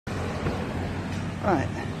Right,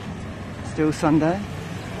 still Sunday,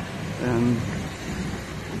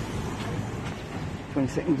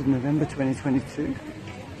 22nd of November 2022,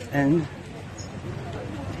 and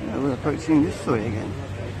we're approaching this soy again,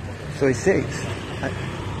 soy 6.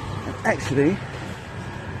 Actually,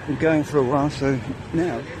 been going for a while, so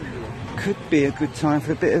now could be a good time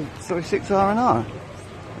for a bit of soy 6 R&R, a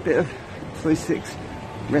bit of soy 6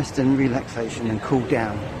 rest and relaxation and cool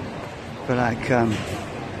down for like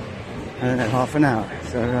I don't know, half an hour.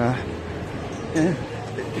 So yeah,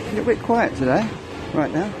 it's a little bit quiet today,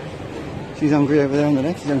 right now. She's hungry over there on the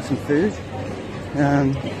left, she's having some food.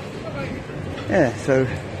 Yeah, so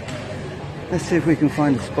let's see if we can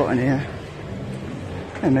find a spot in here.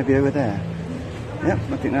 Yeah, maybe over there. Yep,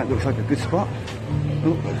 I think that looks like a good spot.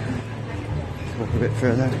 Oh, let's walk a bit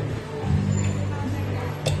further.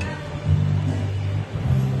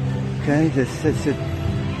 Okay, this says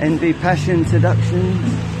NB Passion Seduction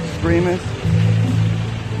Screamers.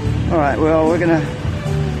 All right, well we're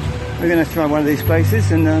gonna try one of these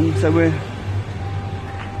places, and so we're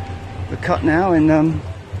cut now, and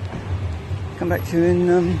come back to you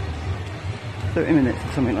in 30 minutes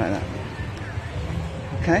or something like that.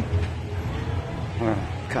 Okay. All right,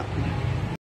 cut.